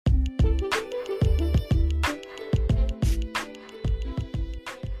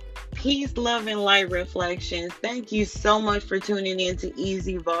Peace, love, and light reflections. Thank you so much for tuning in to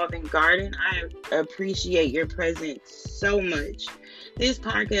Easy Evolving Garden. I appreciate your presence so much. This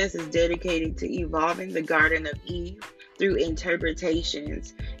podcast is dedicated to evolving the Garden of Eve through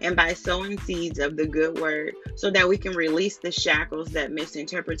interpretations and by sowing seeds of the good word so that we can release the shackles that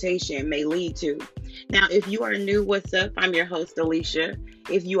misinterpretation may lead to. Now, if you are new, what's up? I'm your host, Alicia.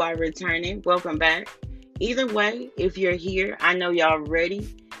 If you are returning, welcome back. Either way, if you're here, I know y'all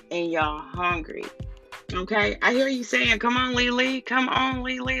ready and y'all hungry. Okay, I hear you saying, come on, Lily, come on,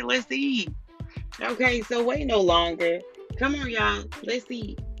 Lily, let's eat. Okay, so wait no longer. Come on, y'all, let's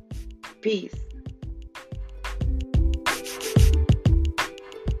eat. Peace.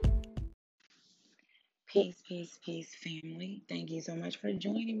 Peace, peace, peace, family. Thank you so much for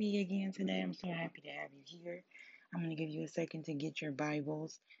joining me again today. I'm so happy to have you here. I'm going to give you a second to get your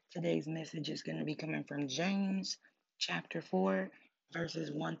Bibles. Today's message is going to be coming from James chapter 4, verses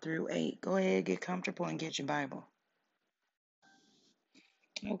 1 through 8. Go ahead, get comfortable, and get your Bible.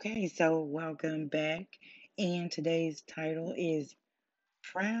 Okay, so welcome back. And today's title is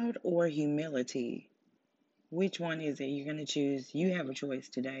Proud or Humility. Which one is it you're going to choose? You have a choice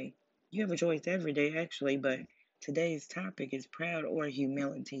today. You have a choice every day, actually, but today's topic is Proud or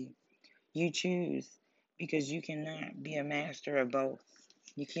Humility. You choose because you cannot be a master of both.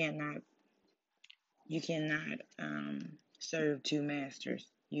 You cannot serve two masters.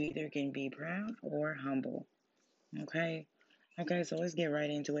 You either can be proud or humble. Okay? Okay, so let's get right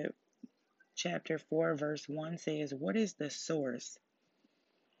into it. Chapter 4, verse 1 says, what is the source?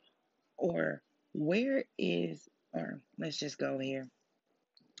 Or where is, or let's just go here.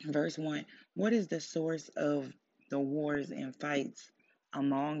 Verse 1, what is the source of the wars and fights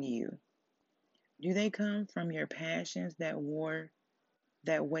among you? Do they come from your passions that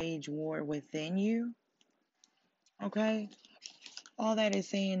wage war within you? Okay? All that is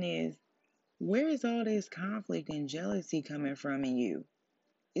saying is, where is all this conflict and jealousy coming from in you?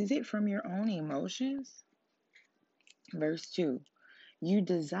 Is it from your own emotions? Verse 2, you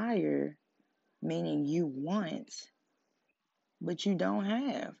desire, meaning you want, but you don't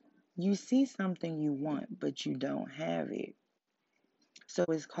have. You see something you want, but you don't have it. So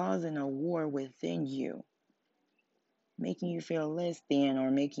it's causing a war within you, making you feel less than or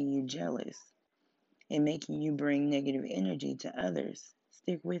making you jealous and making you bring negative energy to others.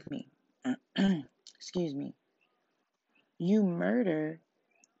 Stick with me. Excuse me. You murder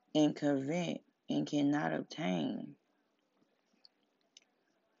and covet and cannot obtain.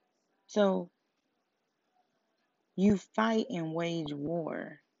 So you fight and wage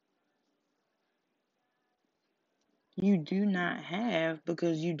war. You do not have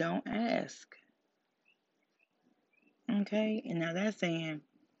because you don't ask. Okay? And now that's saying,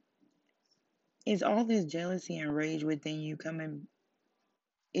 is all this jealousy and rage within you coming?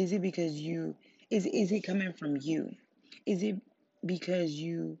 Is it because is it coming from you? Is it because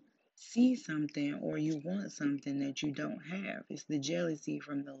you see something or you want something that you don't have? It's the jealousy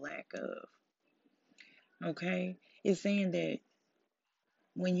from the lack of. Okay? It's saying that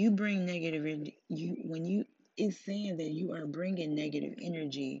when you bring negative it's saying that you are bringing negative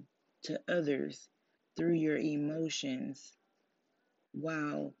energy to others through your emotions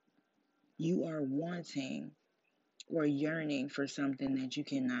while you are wanting or yearning for something that you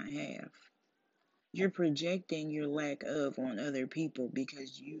cannot have. You're projecting your lack of on other people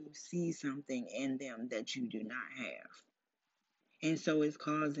because you see something in them that you do not have. And so it's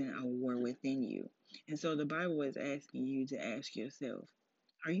causing a war within you. And so the Bible is asking you to ask yourself,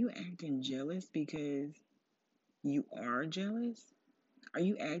 are you acting jealous because you are jealous? Are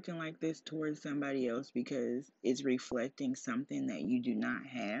you acting like this towards somebody else because it's reflecting something that you do not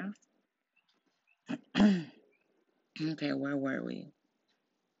have? Okay, where were we?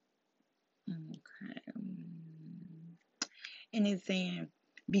 Okay. And it's saying,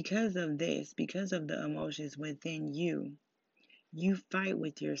 because of this, because of the emotions within you, you fight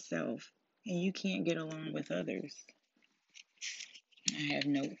with yourself and you can't get along with others. I have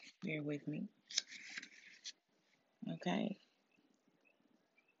notes. Bear with me. Okay.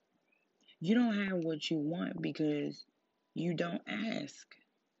 You don't have what you want because you don't ask,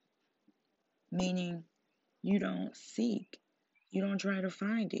 meaning you don't seek, you don't try to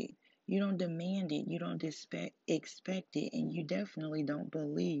find it, you don't demand it, you don't expect it, and you definitely don't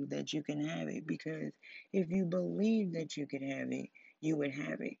believe that you can have it, because if you believe that you could have it, you would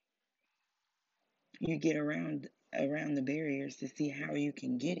have it. You get around the barriers to see how you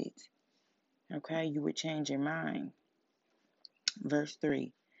can get it. Okay, you would change your mind. Verse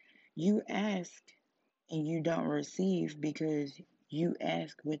 3, you ask and you don't receive because you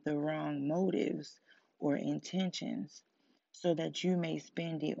ask with the wrong motives or intentions, so that you may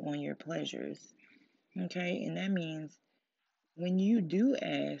spend it on your pleasures. Okay, and that means when you do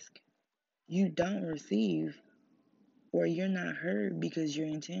ask, you don't receive, or you're not heard because your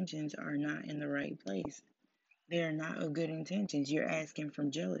intentions are not in the right place. They are not of good intentions. You're asking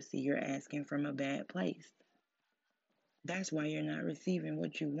from jealousy, you're asking from a bad place. That's why you're not receiving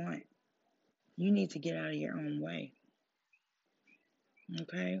what you want. You need to get out of your own way.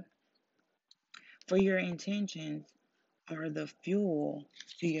 Okay? For your intentions are the fuel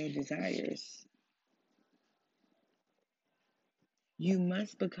to your desires. You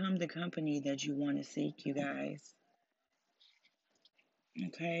must become the company that you want to seek, you guys.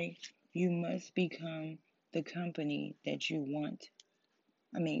 Okay? You must become the company that you want.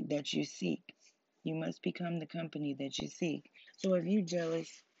 That you seek. You must become the company that you seek. So if you're jealous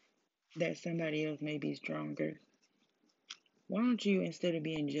that somebody else may be stronger, why don't you, instead of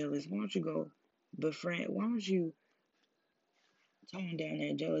being jealous, why don't you go befriend? Why don't you tone down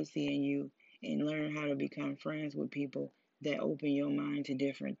that jealousy in you and learn how to become friends with people that open your mind to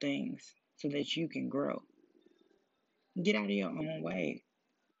different things so that you can grow? Get out of your own way.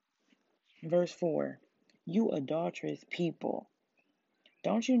 Verse 4, you adulterous people.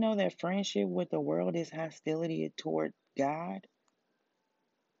 Don't you know that friendship with the world is hostility toward God?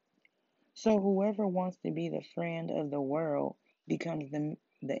 So whoever wants to be the friend of the world becomes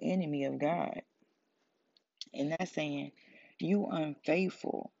the enemy of God. And that's saying you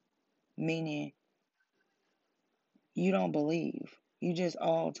unfaithful, meaning you don't believe. You just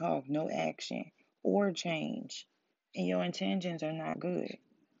all talk, no action or change. And your intentions are not good.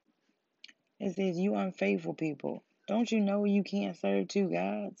 It says you unfaithful people. Don't you know you can't serve two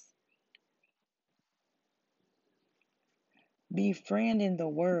gods? Befriending the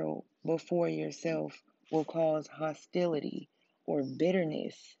world before yourself will cause hostility or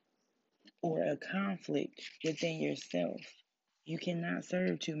bitterness or a conflict within yourself. You cannot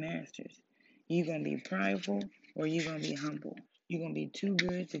serve two masters. You're going to be prideful or you're going to be humble. You're going to be too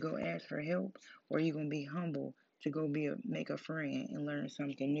good to go ask for help or you're going to be humble to go make a friend and learn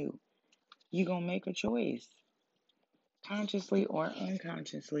something new. You're going to make a choice. Consciously or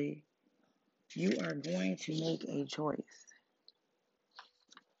unconsciously, you are going to make a choice.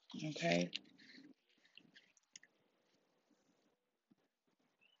 Okay?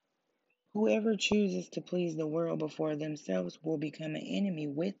 Whoever chooses to please the world before themselves will become an enemy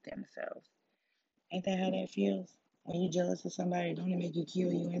with themselves. Ain't that how that feels? When you're jealous of somebody, don't it make you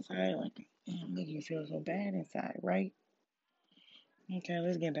kill you inside? Like, it make you feel so bad inside, right? Okay,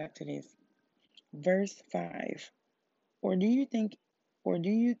 let's get back to this. Verse 5. Or do you think or do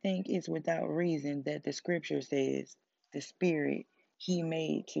you think it's without reason that the scripture says the spirit he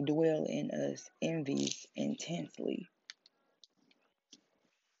made to dwell in us envies intensely?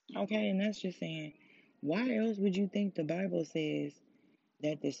 Okay, and that's just saying, why else would you think the Bible says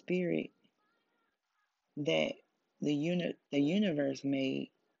that the spirit that the universe made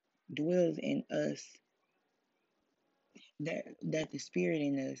dwells in us, that the spirit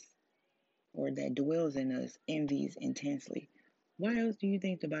in us or that dwells in us envies intensely? Why else do you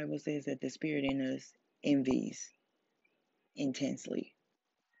think the Bible says that the spirit in us envies intensely?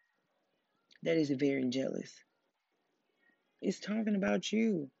 That is very jealous. It's talking about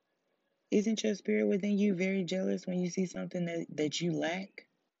you. Isn't your spirit within you very jealous when you see something that you lack?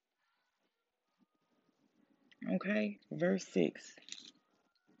 Okay, verse 6.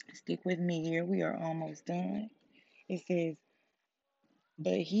 Stick with me here. We are almost done. It says,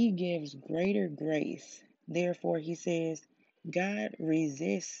 but he gives greater grace. Therefore, he says, God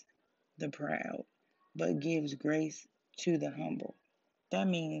resists the proud, but gives grace to the humble. That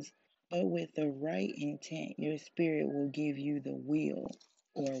means, but with the right intent, your spirit will give you the will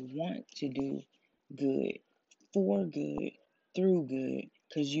or want to do good, for good, through good,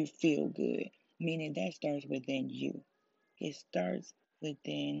 because you feel good. Meaning that starts within you. It starts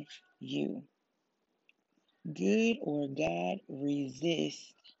within you. Good or God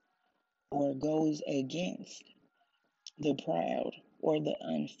resists or goes against the proud or the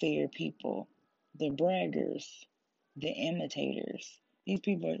unfair people, the braggers, the imitators. These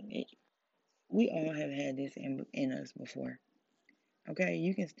people, we all have had this in us before. Okay,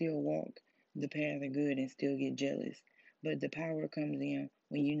 you can still walk the path of good and still get jealous, but the power comes in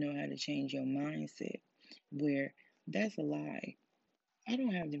when you know how to change your mindset. Where that's a lie. I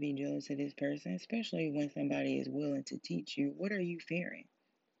don't have to be jealous of this person, especially when somebody is willing to teach you. What are you fearing?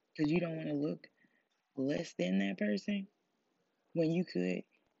 Because you don't want to look less than that person when you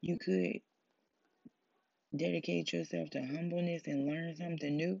could dedicate yourself to humbleness and learn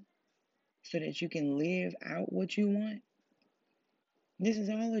something new so that you can live out what you want. This is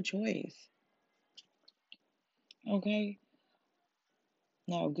all a choice. Okay?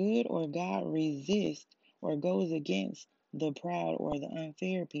 Now, good or God resists or goes against the proud or the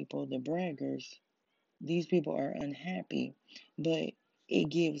unfair people, the braggers. These people are unhappy, but it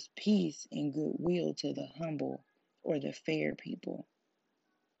gives peace and goodwill to the humble or the fair people.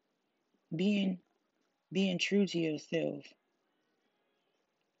 Being being true to yourself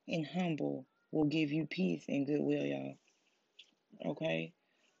and humble will give you peace and goodwill, y'all. Okay?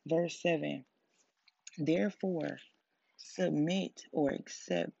 Verse 7. Therefore, submit or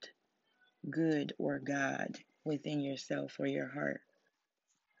accept good or God within yourself or your heart.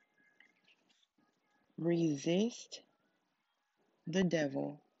 Resist the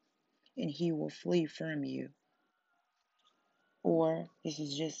devil and he will flee from you. Or this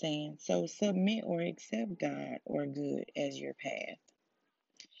is just saying, so submit or accept God or good as your path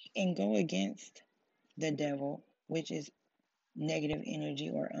and go against the devil, which is negative energy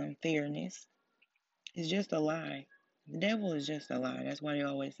or unfairness. It's just a lie. The devil is just a lie. That's why they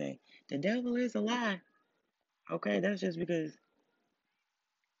always say, the devil is a lie. Okay, that's just because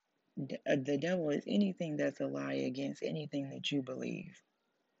the devil is anything that's a lie against anything that you believe.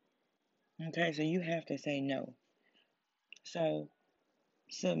 Okay, so you have to say no. So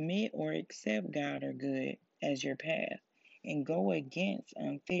submit or accept God or good as your path and go against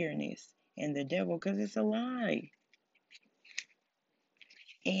unfairness and the devil because it's a lie.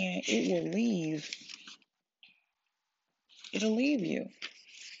 And it'll leave you.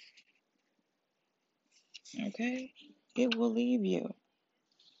 Okay? It will leave you.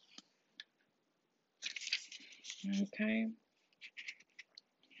 Okay?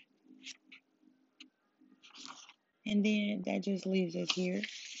 And then that just leaves us here.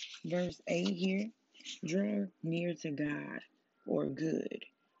 Verse 8 here. Draw near to God or good,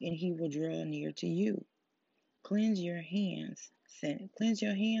 and he will draw near to you. Cleanse your hands,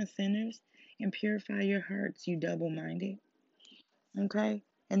 sinners, and purify your hearts, you double-minded. Okay?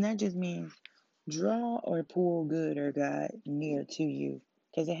 And that just means draw or pull good or God near to you.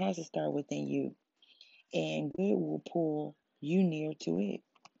 Because it has to start within you. And good will pull you near to it.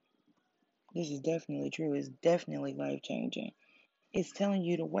 This is definitely true. It's definitely life changing. It's telling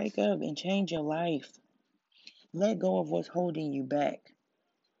you to wake up and change your life. Let go of what's holding you back.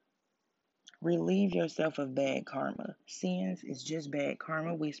 Relieve yourself of bad karma. Sins is just bad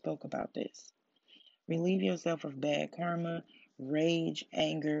karma. We spoke about this. Relieve yourself of bad karma, rage,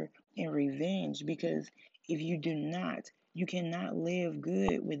 anger, and revenge because if you do not, you cannot live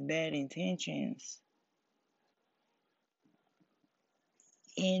good with bad intentions.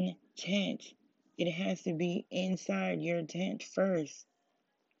 Intent. It has to be inside your tent first,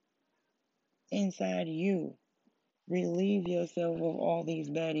 inside you. Relieve yourself of all these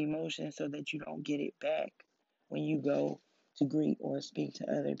bad emotions so that you don't get it back when you go to greet or speak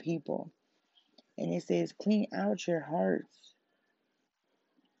to other people. And it says, clean out your hearts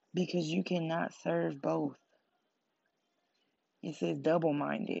because you cannot serve both. It says double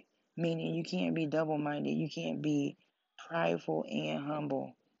minded, meaning you can't be double minded. You can't be prideful and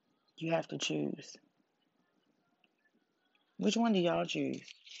humble. You have to choose. Which one do y'all choose?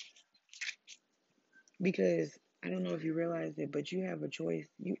 Because I don't know if you realize it, but you have a choice.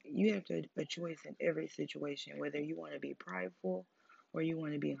 You have a choice in every situation, whether you want to be prideful or you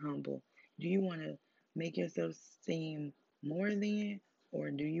want to be humble. Do you want to make yourself seem more than, or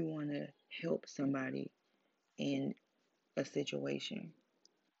do you want to help somebody in a situation?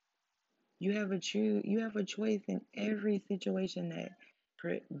 You have a choice in every situation that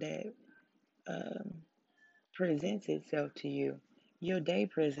um, presents itself to you. Your day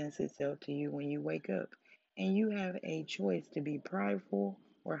presents itself to you when you wake up, and you have a choice to be prideful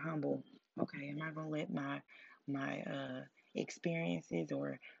or humble. Okay, am I gonna let my experiences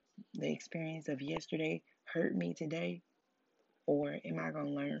or the experience of yesterday hurt me today, or am I gonna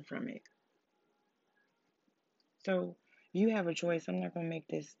learn from it? So you have a choice. I'm not gonna make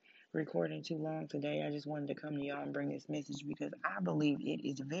this recording too long today. I just wanted to come to y'all and bring this message because I believe it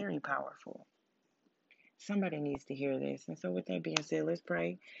is very powerful. Somebody needs to hear this. And so, with that being said, let's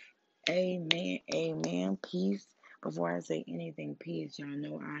pray. Amen. Amen. Peace. Before I say anything, peace. Y'all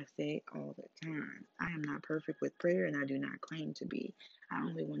know I say all the time. I am not perfect with prayer and I do not claim to be. I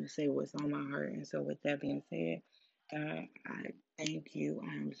only want to say what's on my heart. And so, with that being said, God, I thank you.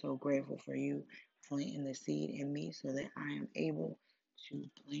 I am so grateful for you planting the seed in me so that I am able to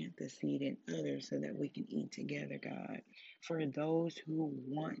plant the seed in others so that we can eat together, God. For those who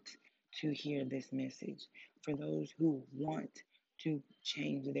want to hear this message, for those who want to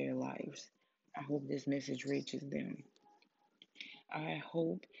change their lives. I hope this message reaches them. I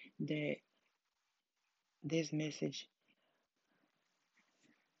hope that this message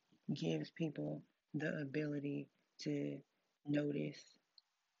gives people the ability to notice,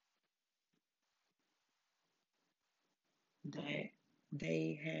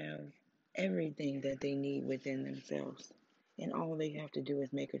 They have everything that they need within themselves. And all they have to do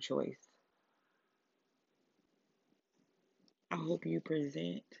is make a choice. I hope you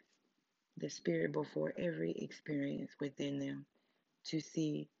present the spirit before every experience within them to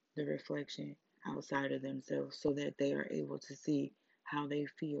see the reflection outside of themselves so that they are able to see how they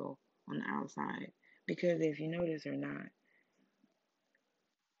feel on the outside. Because if you notice or not,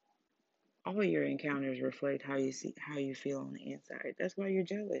 all your encounters reflect how you feel on the inside. That's why you're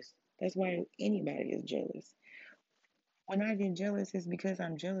jealous. That's why anybody is jealous. When I get jealous, it's because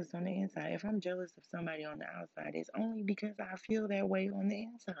I'm jealous on the inside. If I'm jealous of somebody on the outside, it's only because I feel that way on the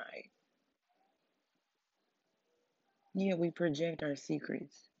inside. Yeah, we project our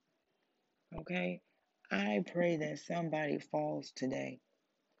secrets. Okay? I pray that somebody falls to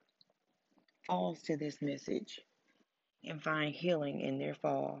this message and find healing in their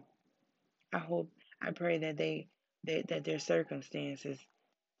fall. I hope, I pray that that their circumstances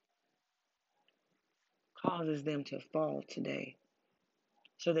causes them to fall today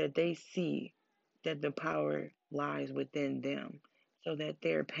so that they see that the power lies within them, so that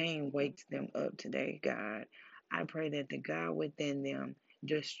their pain wakes them up today, God. I pray that the God within them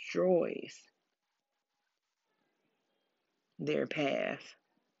destroys their path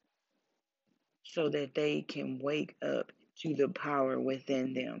so that they can wake up to the power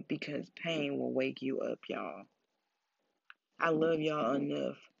within them because pain will wake you up, y'all. I love y'all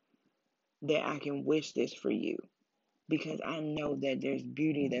enough that I can wish this for you because I know that there's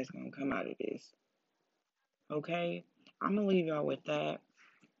beauty that's going to come out of this. Okay? I'm going to leave y'all with that.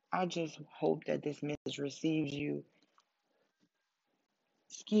 I just hope that this message receives you.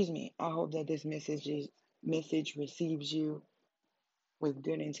 Excuse me. I hope that this message receives you with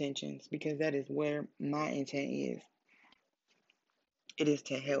good intentions because that is where my intent is. It is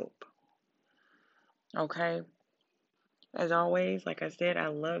to help. Okay? As always, like I said, I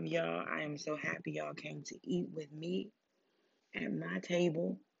love y'all. I am so happy y'all came to eat with me at my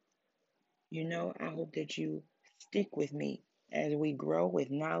table. I hope that you stick with me as we grow with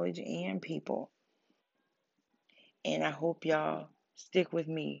knowledge and people. And I hope y'all stick with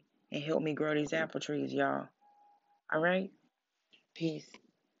me and help me grow these apple trees, y'all. All right? Peace.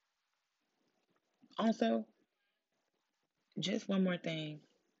 Also, just one more thing.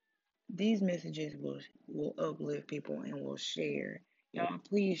 These messages will uplift people and will share. Y'all,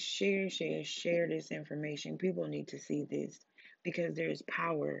 please share this information. People need to see this because there's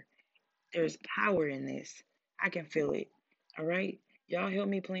power. There's power in this. I can feel it. All right? Y'all help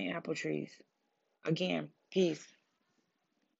me plant apple trees. Again, peace.